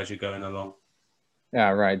for you as you're going along. Yeah,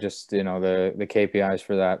 right. Just the KPIs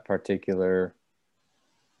for that particular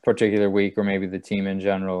week, or maybe the team in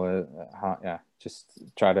general. Just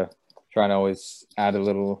try to always add a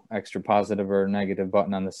little extra positive or negative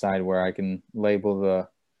button on the side where I can label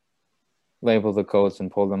the codes and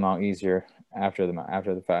pull them out easier after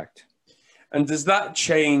the fact. And does that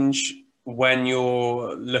change when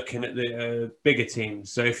you're looking at the bigger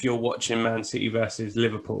teams? So if you're watching Man City versus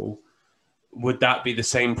Liverpool, would that be the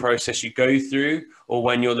same process you go through, or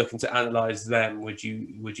when you're looking to analyze them, would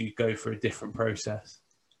you go for a different process?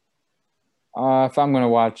 If I'm going to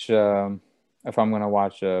watch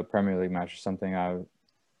a Premier League match or something, I'll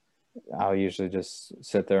usually just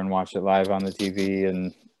sit there and watch it live on the TV,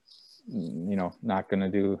 and not going to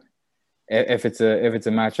do. If it's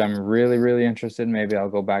a match I'm really, really interested in, maybe I'll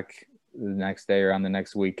go back the next day or on the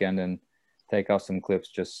next weekend and take out some clips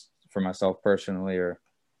just for myself personally or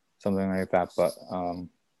something like that. But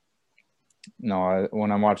no,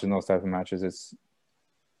 when I'm watching those type of matches, it's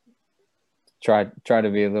try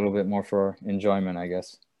to be a little bit more for enjoyment, I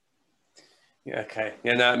guess. Yeah, okay.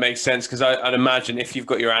 Yeah, no, it makes sense, because I'd imagine if you've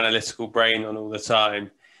got your analytical brain on all the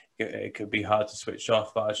time, it could be hard to switch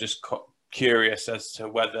off. But I was just curious as to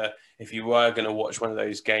whether, if you were going to watch one of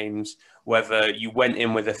those games, whether you went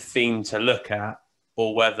in with a theme to look at,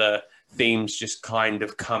 or whether themes just kind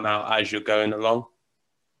of come out as you're going along.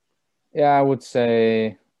 Yeah, I would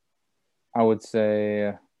say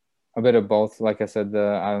a bit of both. Like I said,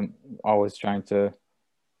 I'm always trying to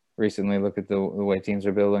recently look at the way teams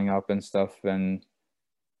are building up and stuff, and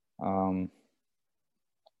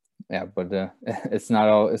but it's not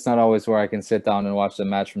always where I can sit down and watch the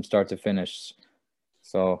match from start to finish.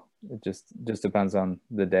 So it just depends on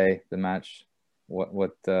the day, the match,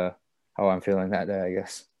 what how I'm feeling that day, I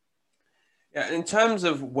guess. Yeah, in terms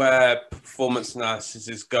of where performance analysis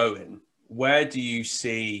is going, where do you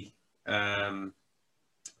see,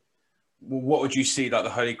 what would you see like the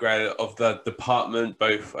holy grail of the department,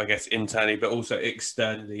 both, I guess, internally, but also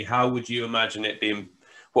externally? How would you imagine it being,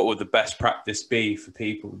 what would the best practice be for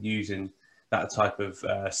people using that type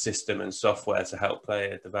of system and software to help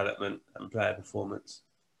player development and player performance?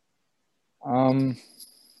 I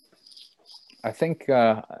think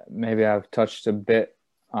maybe I've touched a bit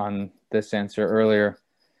on this answer earlier,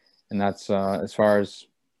 and that's as far as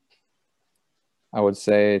I would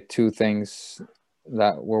say two things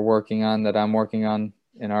that I'm working on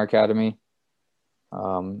in our academy.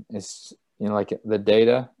 Is like the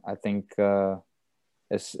data. I think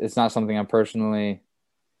it's not something I'm personally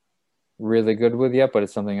really good with yet, but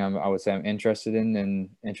it's something I would say I'm interested in and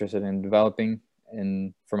interested in developing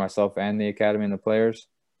in for myself and the academy and the players.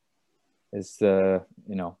 Is the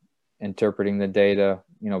interpreting the data,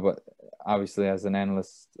 but obviously as an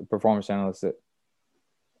analyst, a performance analyst,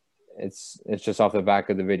 it's just off the back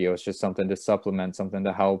of the video. It's just something to supplement, something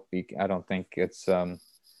to help. I don't think it's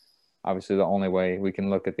obviously the only way we can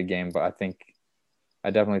look at the game, but I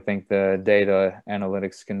definitely think the data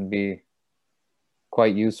analytics can be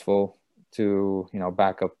quite useful to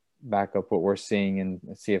back up what we're seeing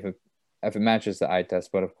and see if it matches the eye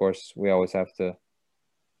test. But of course, we always have to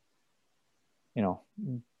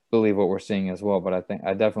believe what we're seeing as well. But I think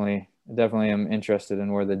I definitely am interested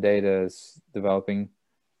in where the data is developing.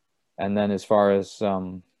 And then as far as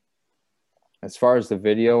the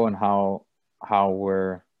video and how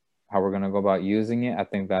we're going to go about using it, I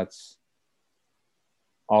think that's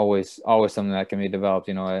always something that can be developed,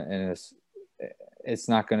 and it's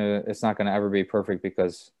not gonna ever be perfect,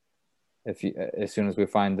 because as soon as we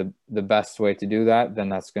find the best way to do that, then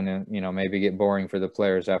that's gonna maybe get boring for the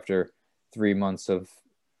players after 3 months of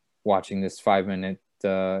watching this 5-minute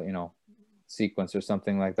sequence or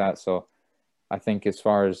something like that. So I think as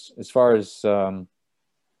far as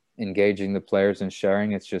engaging the players and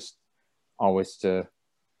sharing, it's just always to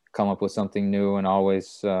come up with something new, and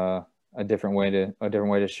always a different way to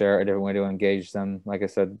share, a different way to engage them. Like I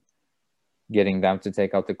said, getting them to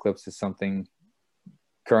take out the clips is something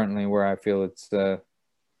currently where I feel it's a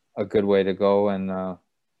good way to go. And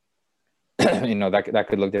that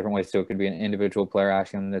could look different ways too. It could be an individual player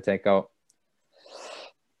asking them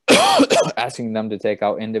to take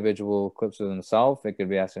out individual clips of themselves. It could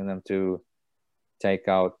be asking them to take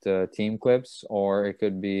out team clips, or it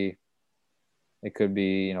could be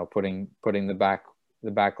putting the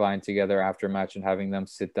back line together after a match and having them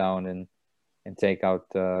sit down and take out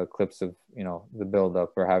clips of the build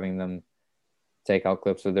up, or having them take out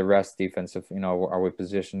clips of the rest defensive. Are we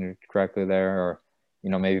positioned correctly there, or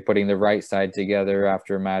maybe putting the right side together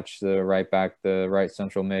after a match, the right back, the right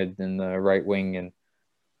central mid, and the right wing, and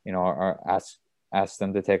ask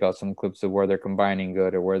them to take out some clips of where they're combining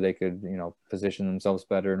good, or where they could position themselves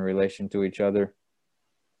better in relation to each other.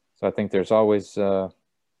 So I think there's always I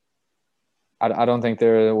don't think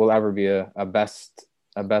there will ever be a best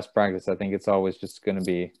practice. I think it's always just going to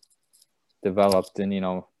be developed, and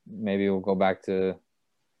maybe we'll go back to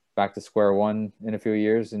square one in a few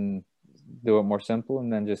years and do it more simple,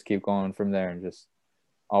 and then just keep going from there, and just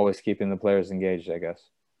always keeping the players engaged, I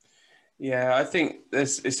guess. Yeah, I think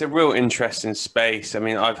it's a real interesting space. I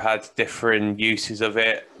mean, I've had different uses of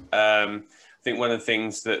it. I think one of the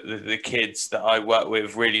things that the kids that I work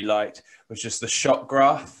with really liked was just the shot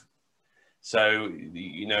graph. So,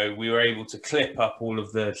 we were able to clip up all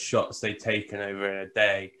of the shots they'd taken over a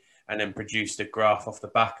day, and then produced a graph off the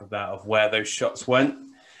back of that of where those shots went.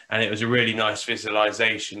 And it was a really nice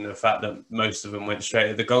visualization of the fact that most of them went straight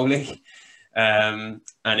at the goalie. And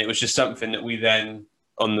it was just something that we then,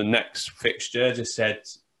 on the next fixture, just said,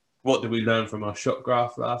 what did we learn from our shot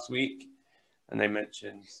graph last week? And they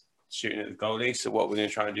mentioned shooting at the goalie. So what we're going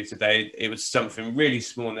to try and do today, it was something really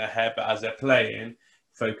small in their head, but as they're playing,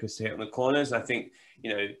 focus to hit on the corners. I think,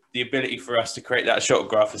 the ability for us to create that shot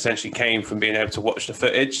graph essentially came from being able to watch the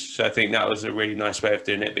footage. So I think that was a really nice way of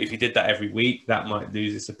doing it. But if you did that every week, that might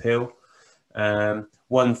lose its appeal.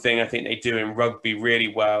 One thing I think they do in rugby really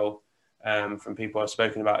well, from people I've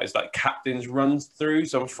spoken about, is like captains runs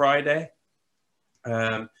throughs on Friday.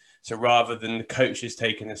 So rather than the coaches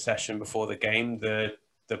taking a session before the game, the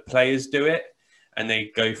players do it, and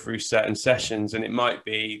they go through certain sessions. And it might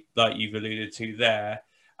be, like you've alluded to there,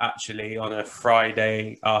 actually on a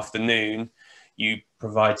Friday afternoon, you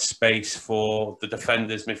provide space for the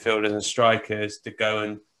defenders, midfielders and strikers to go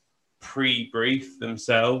and pre-brief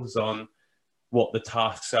themselves on what the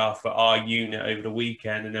tasks are for our unit over the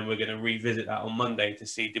weekend. And then we're going to revisit that on Monday to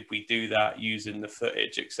see, did we do that using the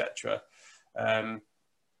footage, etc.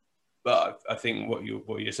 But I think what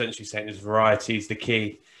you're essentially saying is variety is the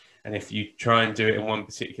key. And if you try and do it in one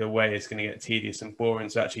particular way, it's going to get tedious and boring.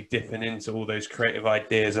 So actually dipping into all those creative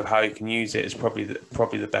ideas of how you can use it is probably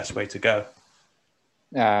the best way to go.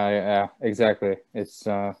 Yeah, exactly. It's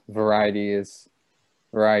variety is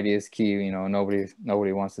variety is key. You know,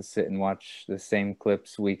 nobody wants to sit and watch the same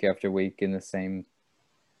clips week after week in the same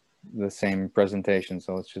presentation.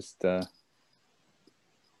 So it's just you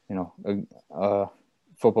know, a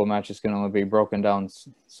football matches can only be broken down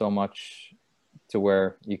so much to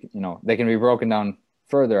where you know, they can be broken down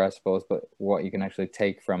further, I suppose, but what you can actually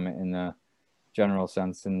take from it in a general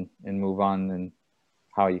sense and move on, and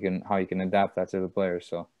how you can adapt that to the players.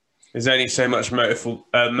 So there's only so much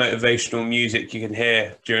motivational music you can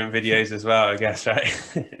hear during videos as well, I guess, right?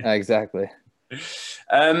 exactly.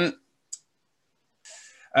 So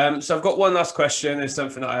I've got one last question. It's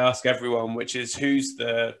something that I ask everyone, which is, who's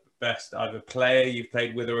the best either player you've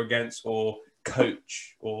played with or against, or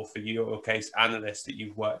coach, or for your case, analyst that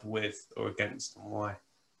you've worked with or against, and why?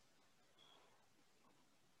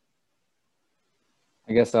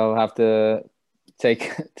 I guess I'll have to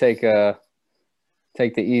take the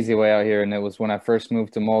easy way out here, and it was when I first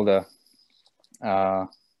moved to Molde. Ole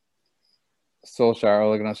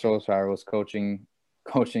Gunnar Solskjaer was coaching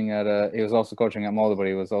at he was also coaching at Molde, but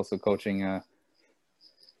he was also coaching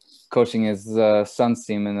his son's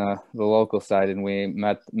team in the local side, and we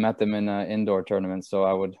met them in an indoor tournament. So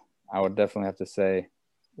I would definitely have to say,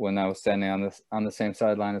 when I was standing on the same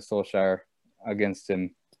sideline as Solskjaer against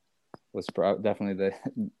him, was definitely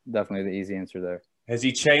the easy answer there. Has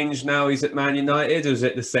he changed now he's at Man United, or is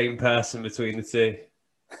it the same person between the two?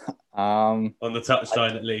 On the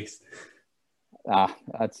touchline, at least.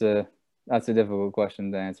 That's a difficult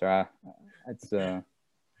question to answer.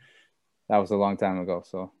 That was a long time ago,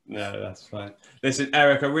 so. No, that's fine. Listen,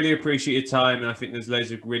 Eric, I really appreciate your time, and I think there's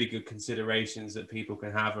loads of really good considerations that people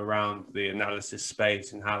can have around the analysis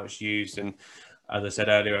space and how it's used. And as I said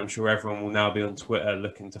earlier, I'm sure everyone will now be on Twitter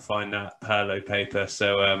looking to find that Perlo paper.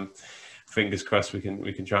 So fingers crossed we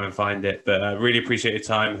can try and find it. But I really appreciate your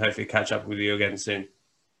time, and hopefully catch up with you again soon.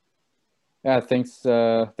 Yeah, thanks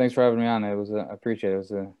for having me on. I appreciate it. It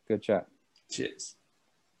was a good chat. Cheers.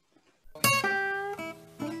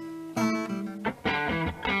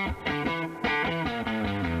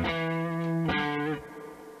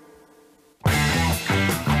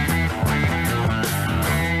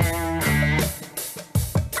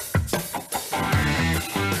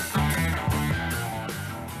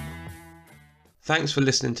 Thanks for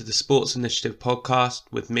listening to the Sports Initiative podcast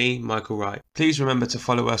with me, Michael Wright. Please remember to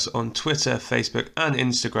follow us on Twitter, Facebook and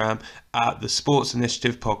Instagram at the Sports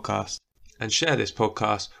Initiative Podcast, and share this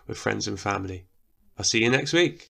podcast with friends and family. I'll see you next week.